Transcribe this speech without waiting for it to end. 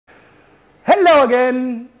Hello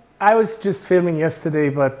again. I was just filming yesterday,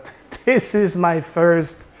 but this is my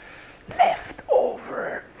first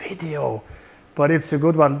leftover video. But it's a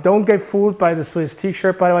good one. Don't get fooled by the Swiss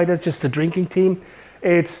t-shirt, by the way. That's just a drinking team.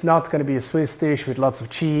 It's not going to be a Swiss dish with lots of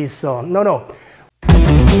cheese. So no.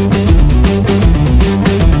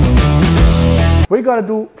 We're going to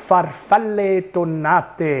do farfalle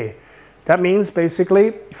tonnate. That means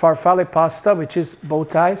basically farfalle pasta, which is bow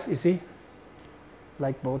ties, you see?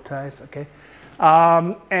 Like bow ties, okay.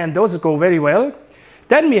 And those go very well.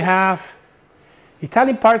 Then we have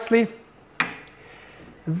Italian parsley.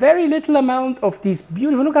 Very little amount of these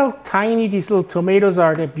beautiful, look how tiny these little tomatoes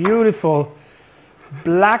are. They're beautiful.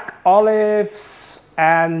 Black olives,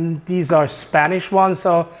 and these are Spanish ones.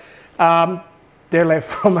 So they're left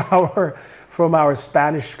from our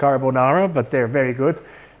Spanish carbonara, but they're very good.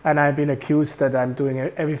 And I've been accused that I'm doing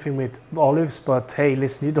everything with olives, but hey,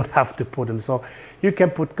 listen, you don't have to put them. So you can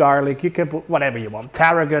put garlic, you can put whatever you want,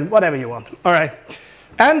 tarragon, whatever you want. All right.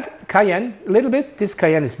 And cayenne, a little bit. This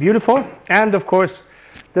cayenne is beautiful. And of course,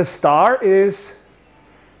 the star is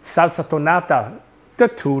salsa tonata, the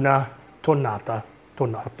tuna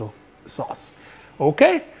tonnato sauce.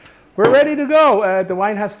 Okay, we're ready to go. The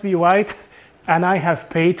wine has to be white, and I have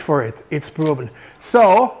paid for it. It's proven.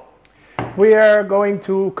 So we are going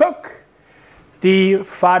to cook the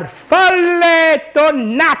farfalle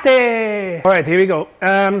tonnate. All right, here we go.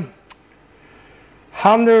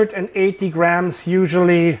 180 grams.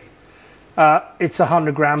 Usually it's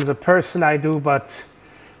 100 grams a person I do, but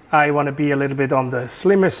I want to be a little bit on the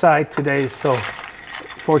slimmer side today. So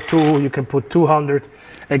for two, you can put 200.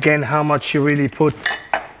 Again, how much you really put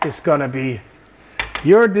is gonna be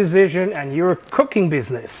your decision and your cooking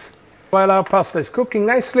business. While our pasta is cooking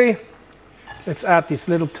nicely, let's add these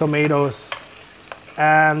little tomatoes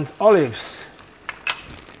and olives.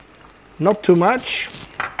 Not too much,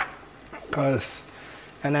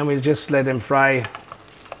 and then we'll just let them fry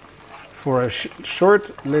for a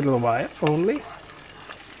short little while only.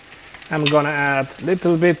 I'm gonna add a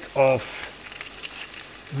little bit of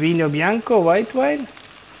vino bianco, white wine.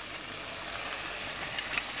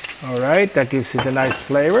 All right, that gives it a nice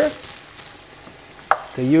flavor.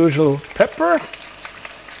 The usual pepper.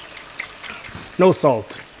 No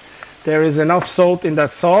salt. There is enough salt in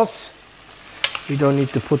that sauce. We don't need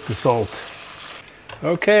to put the salt.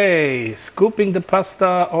 Okay, scooping the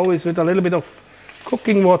pasta always with a little bit of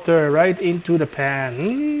cooking water right into the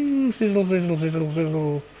pan. Sizzle, sizzle, sizzle,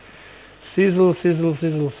 sizzle. Sizzle, sizzle,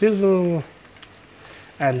 sizzle, sizzle.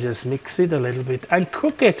 And just mix it a little bit and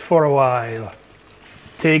cook it for a while.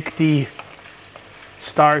 Take the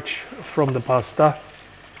starch from the pasta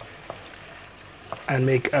and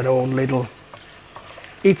make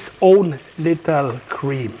its own little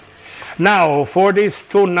cream. Now for this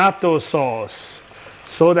tonnato sauce,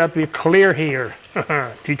 so that we're clear here,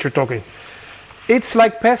 teacher talking. It's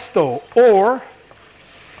like pesto, or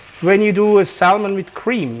when you do a salmon with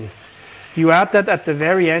cream, you add that at the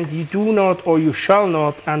very end. You do not, or you shall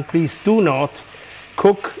not, and please do not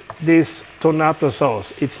cook this tonnato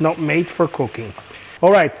sauce. It's not made for cooking.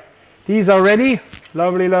 All right, these are ready.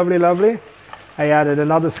 Lovely, lovely, lovely. I added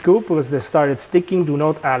another scoop because they started sticking. Do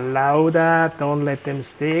not allow that. Don't let them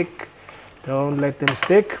stick. Don't let them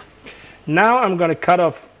stick. Now I'm gonna cut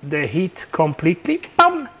off the heat completely.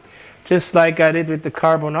 Bam! Just like I did with the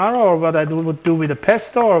carbonara, or what I would do with the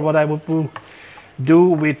pesto, or what I would do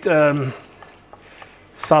with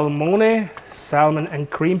salmon and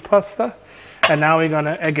cream pasta. And now we're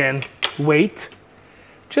gonna again wait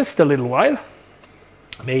just a little while,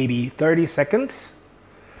 maybe 30 seconds,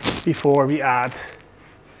 before we add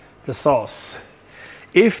the sauce.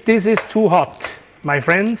 If this is too hot, my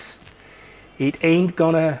friends, it ain't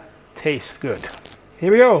gonna taste good.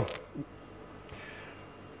 Here we go.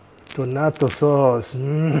 Tonnato sauce.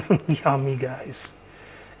 Yummy, guys.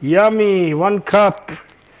 Yummy. 1 cup.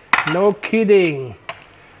 No kidding.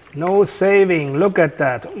 No saving. Look at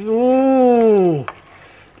that. Ooh.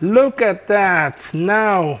 Look at that.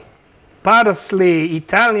 Now, parsley.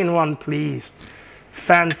 Italian one, please.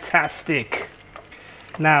 Fantastic.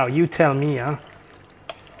 Now, you tell me, huh?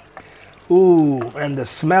 Ooh, and the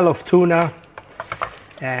smell of tuna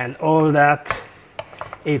and all that.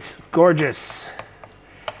 It's gorgeous.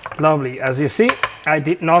 Lovely. As you see, I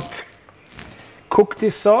did not cook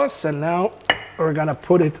this sauce, and now we're gonna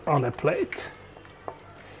put it on a plate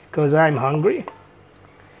because I'm hungry.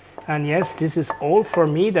 And yes, this is all for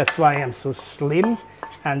me. That's why I'm so slim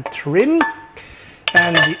and trim.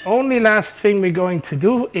 And the only last thing we're going to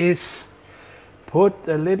do is put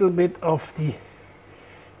a little bit of the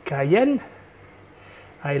cayenne.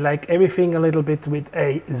 I like everything a little bit with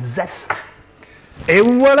a zest. Et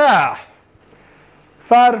voila!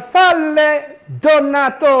 Farfalle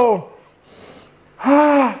tonnato.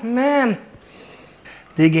 Ah, man.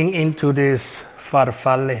 Digging into this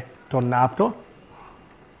farfalle tonnato.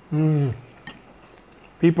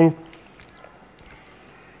 People,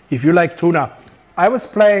 if you like tuna, I was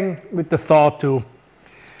playing with the thought to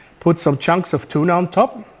put some chunks of tuna on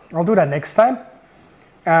top. I'll do that next time.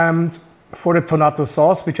 And for the tomato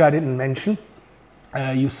sauce, which I didn't mention,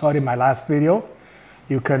 you saw it in my last video.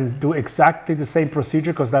 You can do exactly the same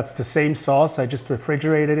procedure because that's the same sauce. I just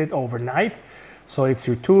refrigerated it overnight. So it's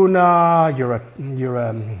your tuna, your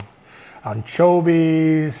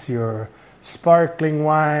anchovies, your sparkling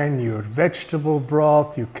wine, your vegetable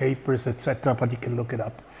broth, your capers, etc. But you can look it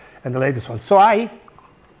up. And the latest one. So why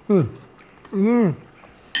is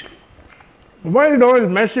it always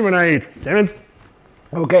messy when I eat? Damn it.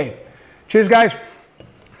 Okay. Cheers, guys.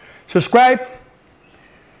 Subscribe.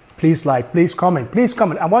 Please like, please comment, please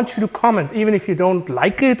comment. I want you to comment, even if you don't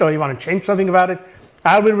like it or you want to change something about it.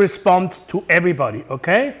 I will respond to everybody,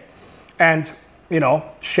 okay? And, you know,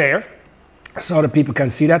 share so other people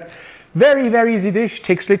can see that. Very, very easy dish.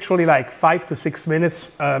 Takes literally like 5 to 6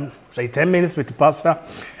 minutes, say 10 minutes with the pasta.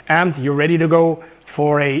 And you're ready to go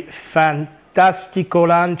for a fantastico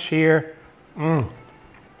lunch here.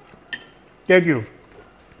 Thank you.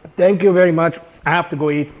 Thank you very much. I have to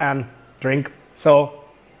go eat and drink. So,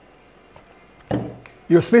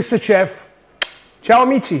 you're Mr. Chef. Ciao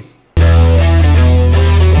amici.